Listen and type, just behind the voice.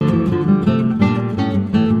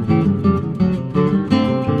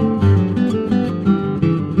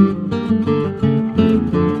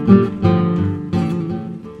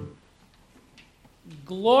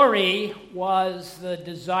Glory was the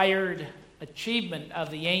desired achievement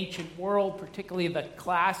of the ancient world, particularly the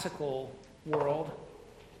classical world.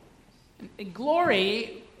 And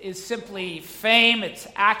glory is simply fame, it's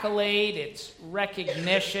accolade, it's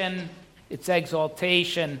recognition, it's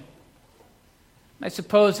exaltation. I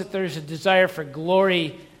suppose that there's a desire for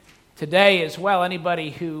glory today as well.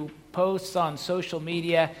 Anybody who posts on social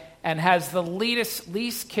media and has the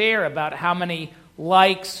least care about how many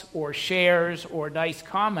likes or shares or nice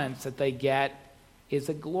comments that they get is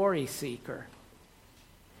a glory seeker.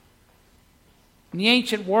 In the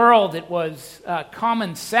ancient world, it was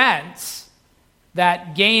common sense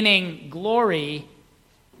that gaining glory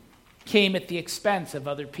came at the expense of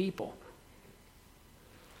other people.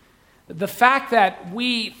 The fact that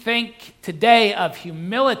we think today of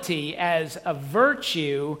humility as a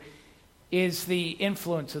virtue is the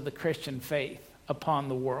influence of the Christian faith upon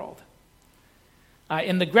the world.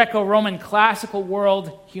 In the Greco-Roman classical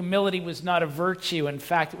world, humility was not a virtue. In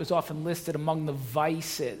fact, it was often listed among the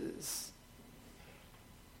vices.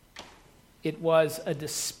 It was a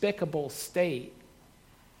despicable state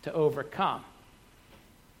to overcome.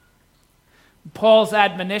 Paul's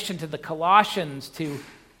admonition to the Colossians to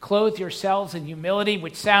clothe yourselves in humility,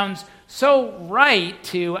 which sounds so right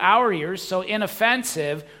to our ears, so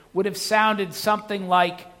inoffensive, would have sounded something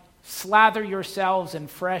like slather yourselves in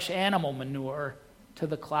fresh animal manure to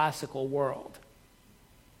the classical world.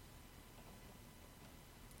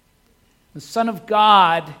 The Son of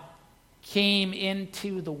God came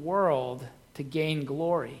into the world to gain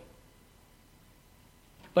glory,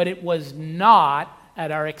 but it was not at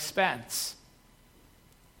our expense.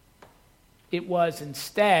 It was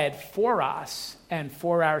instead for us and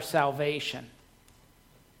for our salvation.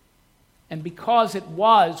 And because it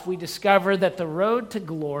was, we discover that the road to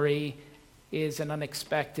glory is an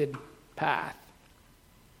unexpected path.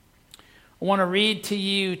 I want to read to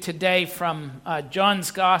you today from John's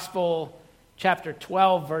Gospel, chapter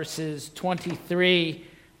 12, verses 23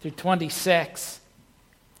 through 26.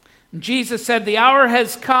 And Jesus said, "The hour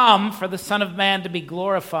has come for the Son of Man to be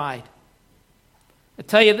glorified. I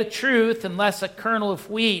tell you the truth, unless a kernel of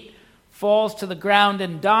wheat falls to the ground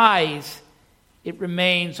and dies, it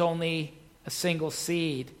remains only a single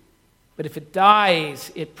seed. But if it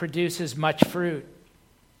dies, it produces much fruit.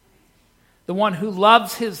 The one who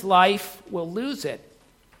loves his life will lose it,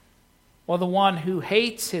 while the one who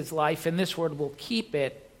hates his life in this world will keep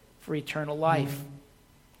it for eternal life.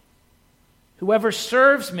 Whoever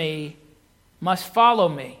serves me must follow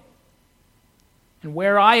me. And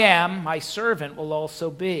where I am, my servant will also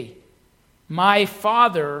be. My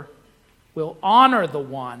Father will honor the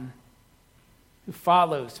one who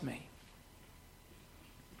follows me."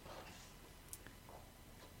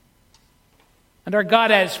 And our God,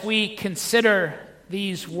 as we consider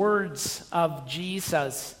these words of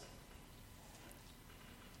Jesus,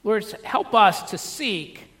 Lord, help us to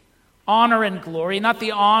seek honor and glory, not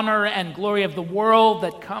the honor and glory of the world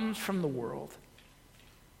that comes from the world,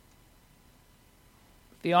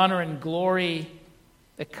 the honor and glory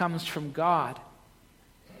that comes from God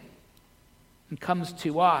and comes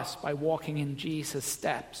to us by walking in Jesus'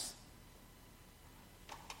 steps.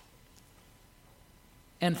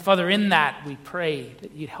 And Father, in that we pray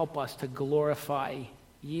that you'd help us to glorify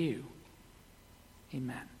you.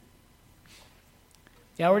 Amen.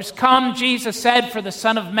 The hour has come, Jesus said, for the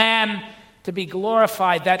Son of Man to be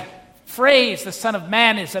glorified. That phrase, the Son of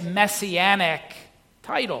Man, is a messianic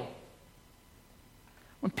title.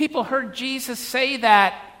 When people heard Jesus say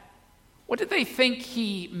that, what did they think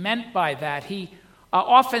he meant by that? He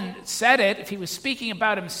often said it, if he was speaking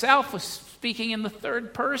about himself, was speaking in the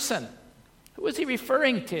third person. Who was he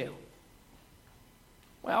referring to?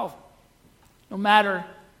 Well, no matter,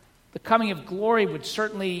 the coming of glory would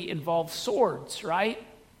certainly involve swords, right?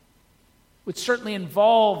 Would certainly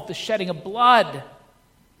involve the shedding of blood,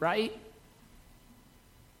 right?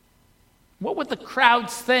 What would the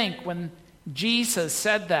crowds think when Jesus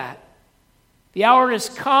said that? The hour has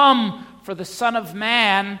come for the Son of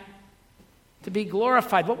Man to be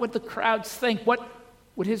glorified. What would the crowds think? What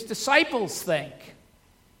would his disciples think?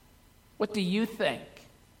 What do you think?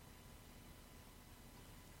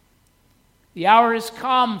 The hour has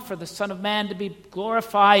come for the Son of Man to be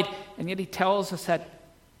glorified, and yet he tells us that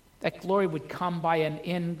that glory would come by an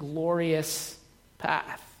inglorious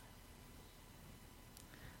path.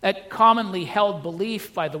 That commonly held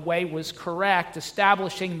belief, by the way, was correct.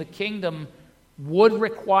 Establishing the kingdom would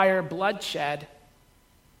require bloodshed,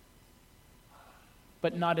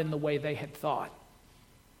 but not in the way they had thought.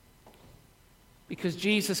 Because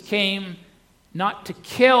Jesus came not to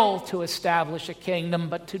kill to establish a kingdom,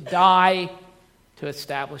 but to die to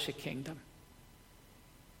establish a kingdom.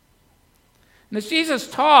 And as Jesus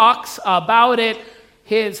talks about it,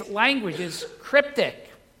 his language is cryptic,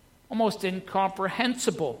 almost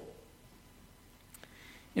incomprehensible.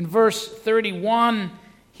 In verse 31,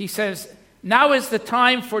 he says, "Now is the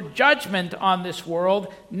time for judgment on this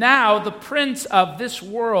world. Now the prince of this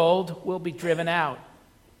world will be driven out.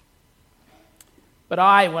 But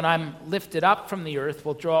I, when I'm lifted up from the earth,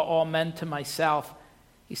 will draw all men to myself."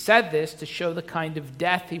 He said this to show the kind of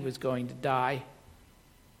death he was going to die.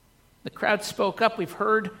 The crowd spoke up. "We've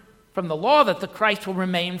heard from the law that the Christ will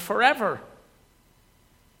remain forever.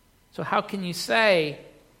 So how can you say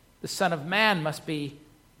the Son of Man must be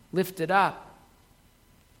lifted up?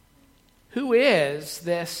 Who is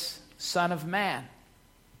this Son of Man?"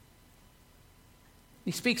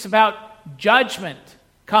 He speaks about judgment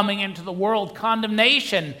coming into the world,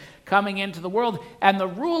 condemnation coming into the world, and the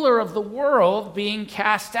ruler of the world being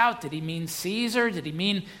cast out. Did he mean Caesar? Did he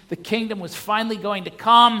mean the kingdom was finally going to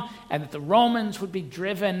come and that the Romans would be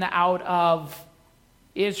driven out of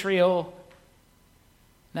Israel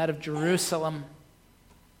and out of Jerusalem?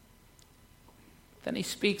 Then he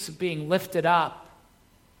speaks of being lifted up.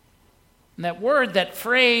 And that word, that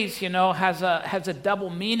phrase, has a double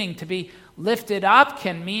meaning. To be lifted up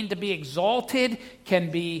can mean to be exalted, can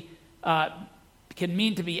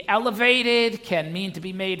mean to be elevated, can mean to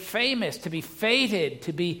be made famous, to be feted,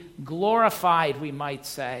 to be glorified, we might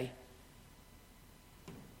say.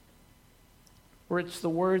 Or it's the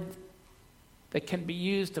word that can be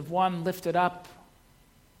used of one lifted up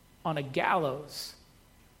on a gallows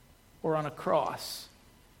or on a cross.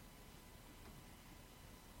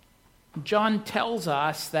 John tells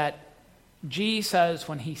us that Jesus,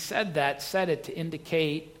 when he said that, said it to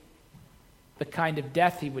indicate the kind of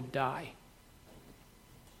death he would die.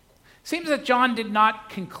 Seems that John did not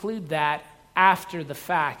conclude that after the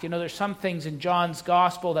fact. There's some things in John's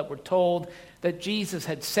gospel that were told that Jesus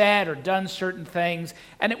had said or done certain things,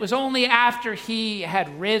 and it was only after he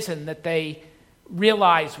had risen that they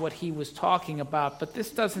realized what he was talking about. But this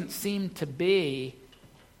doesn't seem to be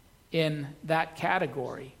in that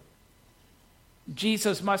category.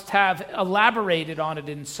 Jesus must have elaborated on it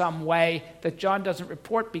in some way that John doesn't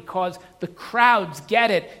report, because the crowds get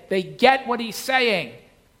it. They get what he's saying,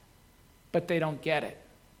 but they don't get it.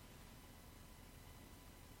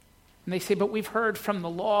 And they say, "But we've heard from the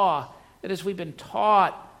law that as we've been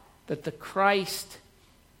taught that the Christ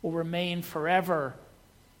will remain forever."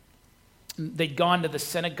 They'd gone to the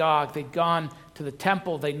synagogue, they'd gone to the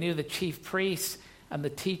temple, they knew the chief priests and the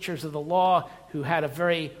teachers of the law who had a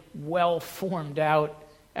very well-formed out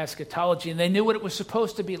eschatology, and they knew what it was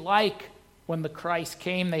supposed to be like when the Christ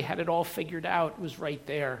came. They had it all figured out. It was right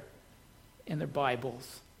there in their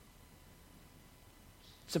Bibles.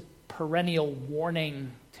 It's a perennial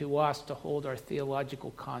warning to us to hold our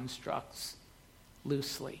theological constructs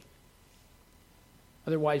loosely.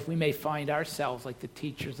 Otherwise, we may find ourselves like the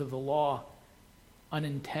teachers of the law,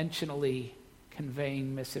 unintentionally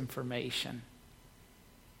conveying misinformation.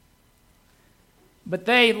 But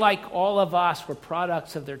they, like all of us, were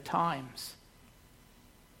products of their times.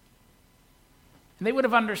 And they would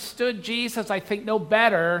have understood Jesus, I think, no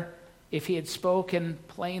better if he had spoken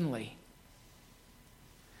plainly.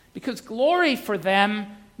 Because glory for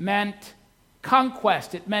them meant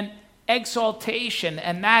conquest. It meant exaltation,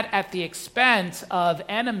 and that at the expense of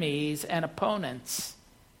enemies and opponents.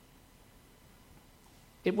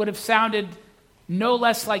 It would have sounded no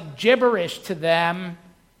less like gibberish to them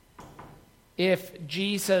if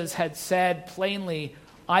Jesus had said plainly,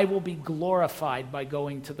 "I will be glorified by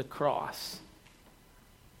going to the cross."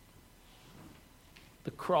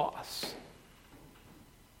 The cross.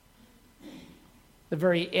 The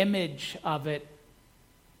very image of it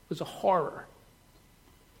was a horror.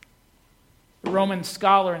 The Roman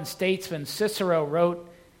scholar and statesman Cicero wrote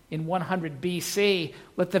in 100 BC,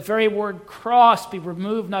 "Let the very word cross be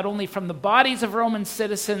removed not only from the bodies of Roman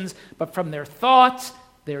citizens, but from their thoughts,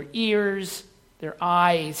 their ears, their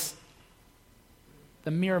eyes.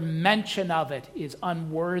 The mere mention of it is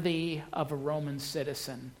unworthy of a Roman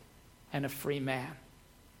citizen and a free man."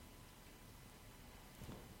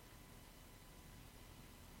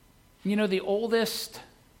 The oldest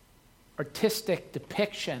artistic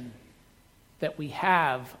depiction that we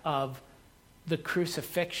have of the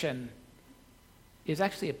crucifixion is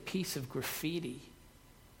actually a piece of graffiti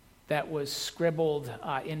that was scribbled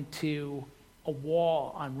into a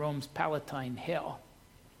wall on Rome's Palatine Hill.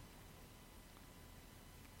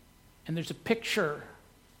 And there's a picture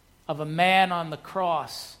of a man on the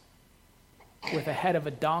cross with the head of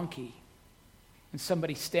a donkey and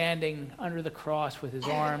somebody standing under the cross with his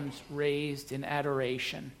arms raised in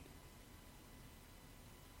adoration.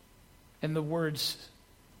 And the words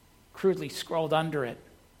crudely scrawled under it,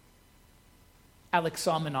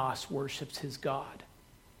 Alexamenos worships his God.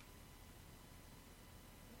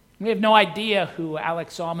 We have no idea who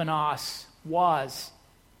Alexamenos was,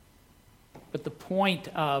 but the point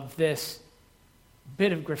of this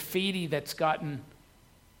bit of graffiti that's gotten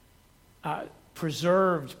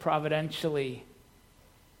preserved providentially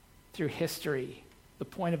through history, the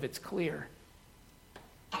point of it's clear.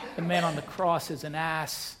 The man on the cross is an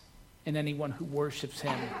ass, and anyone who worships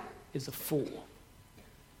him is a fool.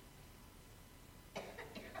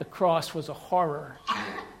 The cross was a horror,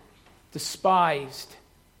 despised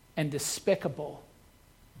and despicable,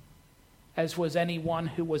 as was anyone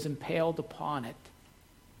who was impaled upon it.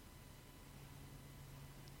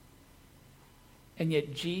 And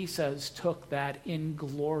yet Jesus took that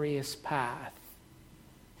inglorious path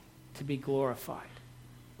to be glorified.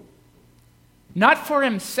 Not for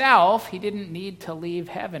himself, he didn't need to leave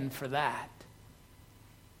heaven for that,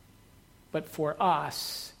 but for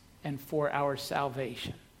us and for our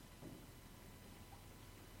salvation.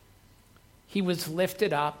 He was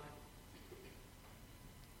lifted up,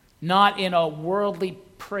 not in a worldly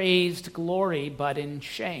praised glory, but in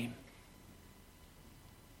shame.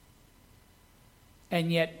 And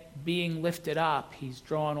yet, being lifted up, he's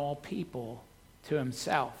drawn all people to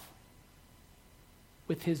himself.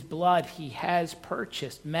 With his blood, he has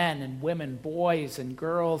purchased men and women, boys and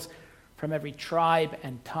girls from every tribe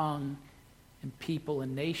and tongue and people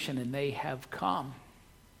and nation, and they have come.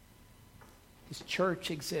 His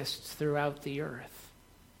church exists throughout the earth.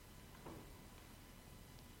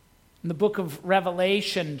 In the book of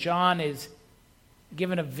Revelation, John is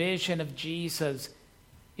given a vision of Jesus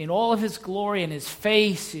in all of his glory, and his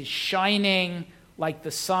face is shining like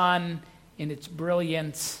the sun in its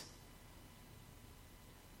brilliance.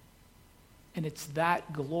 And it's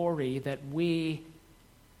that glory that we,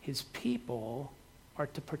 his people, are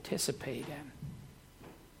to participate in.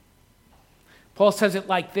 Paul says it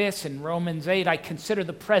like this in Romans 8, I consider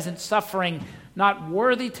the present suffering not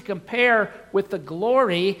worthy to compare with the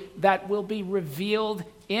glory that will be revealed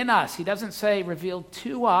in us. He doesn't say revealed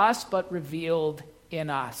to us, but revealed in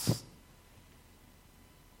us.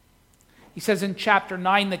 He says in chapter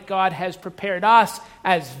 9 that God has prepared us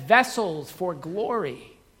as vessels for glory.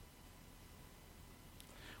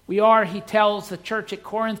 We are, he tells the church at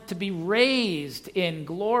Corinth, to be raised in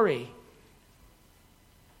glory.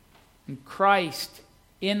 And Christ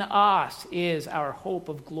in us is our hope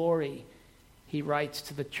of glory, he writes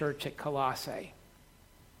to the church at Colossae.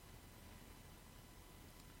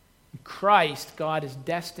 In Christ, God has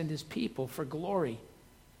destined his people for glory,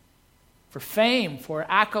 for fame, for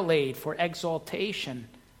accolade, for exaltation.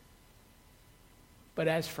 But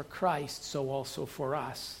as for Christ, so also for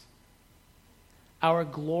us. Our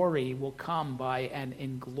glory will come by an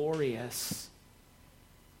inglorious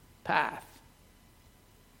path.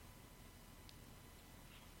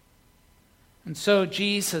 And so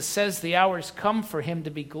Jesus says the hour's come for him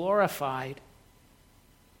to be glorified.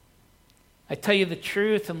 I tell you the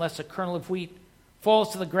truth, unless a kernel of wheat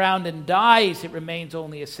falls to the ground and dies, it remains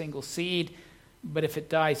only a single seed. But if it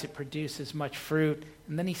dies, it produces much fruit.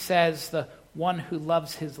 And then he says, the one who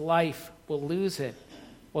loves his life will lose it,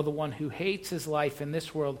 while the one who hates his life in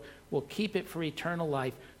this world will keep it for eternal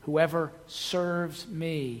life. Whoever serves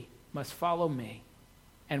me must follow me.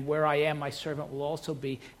 And where I am, my servant will also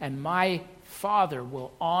be. And my Father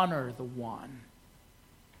will honor the one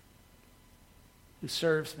who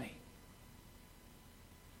serves me.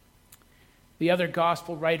 The other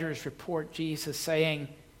gospel writers report Jesus saying,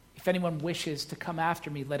 if anyone wishes to come after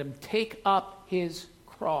me, let him take up his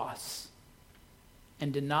cross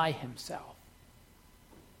and deny himself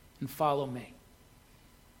and follow me.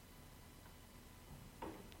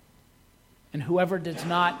 And whoever does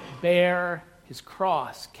not bear his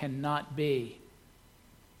cross cannot be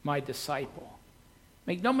my disciple.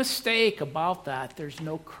 Make no mistake about that. There's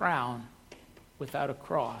no crown without a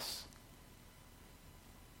cross.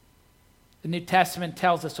 The New Testament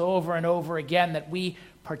tells us over and over again that we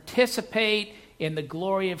participate in the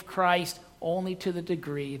glory of Christ only to the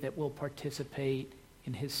degree that we'll participate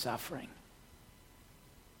in his suffering.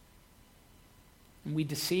 And we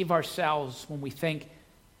deceive ourselves when we think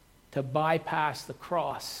to bypass the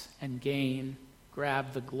cross and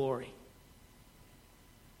grab the glory.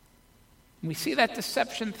 And we see that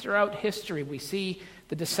deception throughout history. We see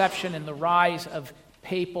the deception in the rise of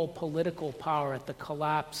papal political power at the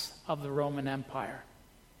collapse of the Roman Empire.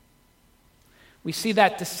 We see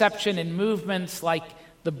that deception in movements like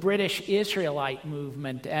the British Israelite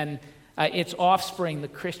movement and its offspring, the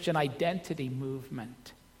Christian identity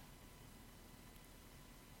movement.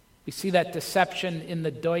 We see that deception in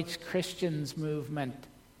the Deutsch Christians movement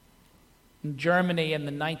in Germany in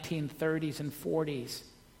the 1930s and 40s,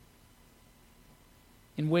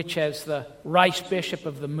 in which, as the Reichsbishop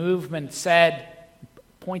of the movement said,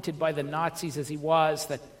 appointed by the Nazis as he was,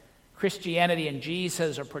 that Christianity and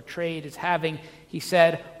Jesus are portrayed as having, he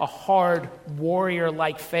said, a hard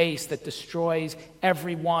warrior-like face that destroys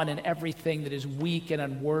everyone and everything that is weak and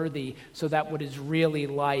unworthy, so that what is really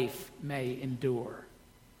life may endure.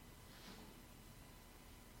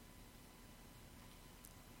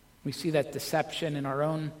 We see that deception in our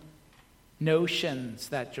own notions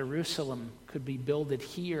that Jerusalem could be builded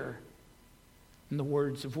here, in the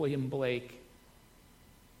words of William Blake.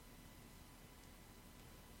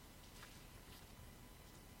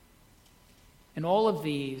 And all of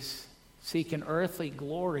these seek an earthly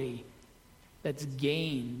glory that's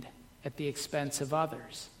gained at the expense of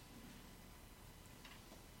others.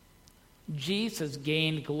 Jesus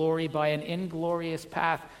gained glory by an inglorious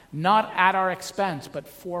path, not at our expense, but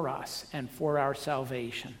for us and for our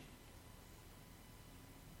salvation.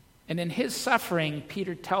 And in his suffering,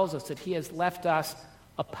 Peter tells us that he has left us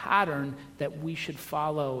a pattern that we should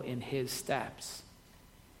follow in his steps.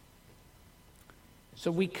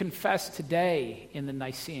 So we confess today in the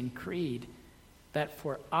Nicene Creed that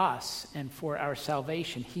for us and for our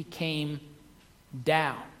salvation, he came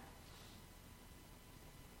down.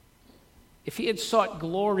 If he had sought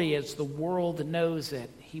glory as the world knows it,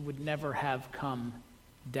 he would never have come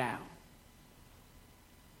down.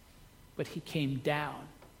 But he came down.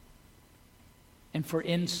 And for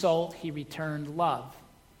insult, he returned love.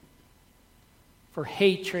 For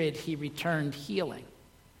hatred, he returned healing.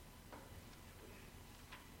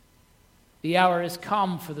 The hour has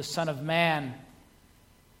come for the Son of Man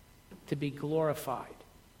to be glorified.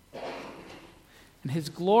 And his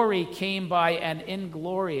glory came by an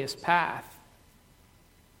inglorious path.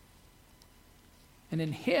 And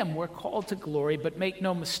in him we're called to glory, but make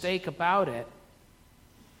no mistake about it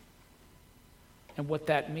and what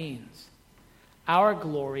that means. Our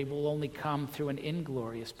glory will only come through an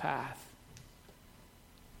inglorious path.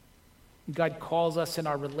 God calls us in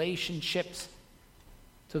our relationships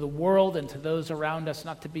to the world and to those around us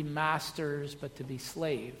not to be masters, but to be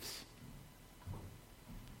slaves.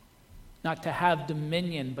 Not to have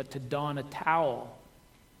dominion, but to don a towel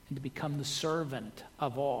and to become the servant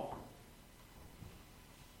of all.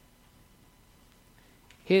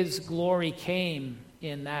 His glory came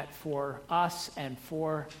in that for us and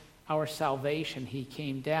for our salvation he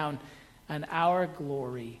came down, and our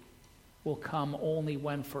glory will come only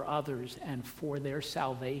when for others and for their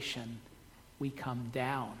salvation we come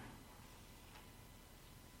down.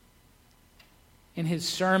 In his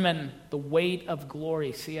sermon, The Weight of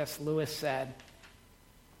Glory, C.S. Lewis said,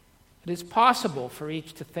 "It is possible for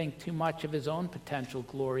each to think too much of his own potential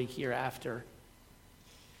glory hereafter.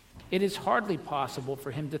 It is hardly possible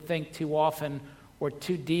for him to think too often or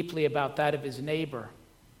too deeply about that of his neighbor.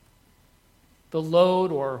 The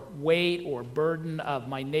load or weight or burden of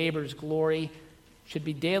my neighbor's glory should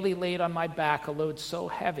be daily laid on my back, a load so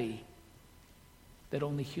heavy that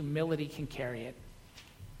only humility can carry it,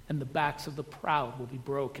 and the backs of the proud will be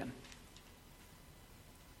broken.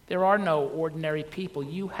 There are no ordinary people.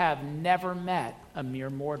 You have never met a mere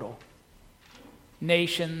mortal.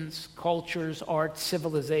 Nations, cultures, arts,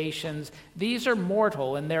 civilizations, these are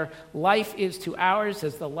mortal, and their life is to ours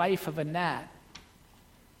as the life of a gnat.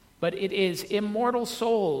 But it is immortal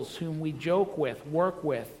souls whom we joke with, work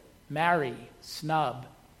with, marry, snub,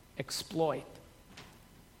 exploit.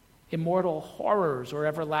 Immortal horrors or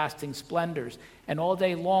everlasting splendors. And all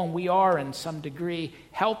day long we are, in some degree,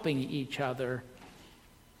 helping each other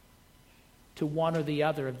to one or the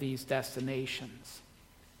other of these destinations.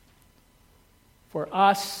 For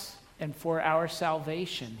us and for our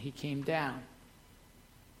salvation, he came down.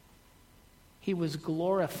 He was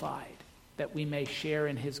glorified that we may share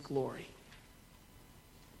in his glory.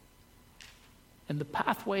 And the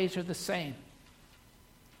pathways are the same.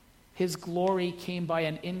 His glory came by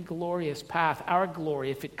an inglorious path. Our glory,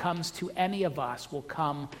 if it comes to any of us, will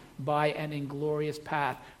come by an inglorious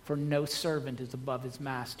path, for no servant is above his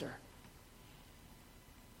master.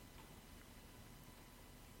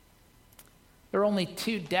 There are only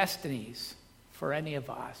two destinies for any of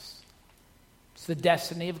us. It's the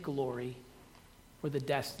destiny of glory or the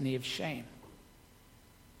destiny of shame.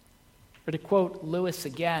 Or to quote Lewis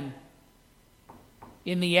again,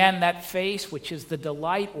 in the end, that face, which is the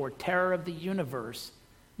delight or terror of the universe,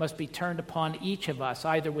 must be turned upon each of us,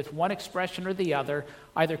 either with one expression or the other,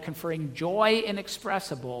 either conferring joy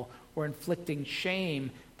inexpressible or inflicting shame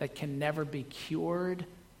that can never be cured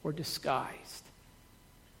or disguised.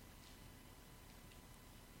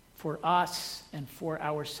 For us and for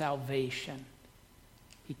our salvation,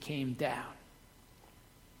 he came down.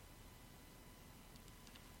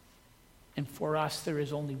 And for us, there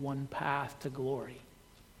is only one path to glory,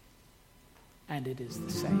 and it is the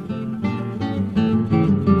same.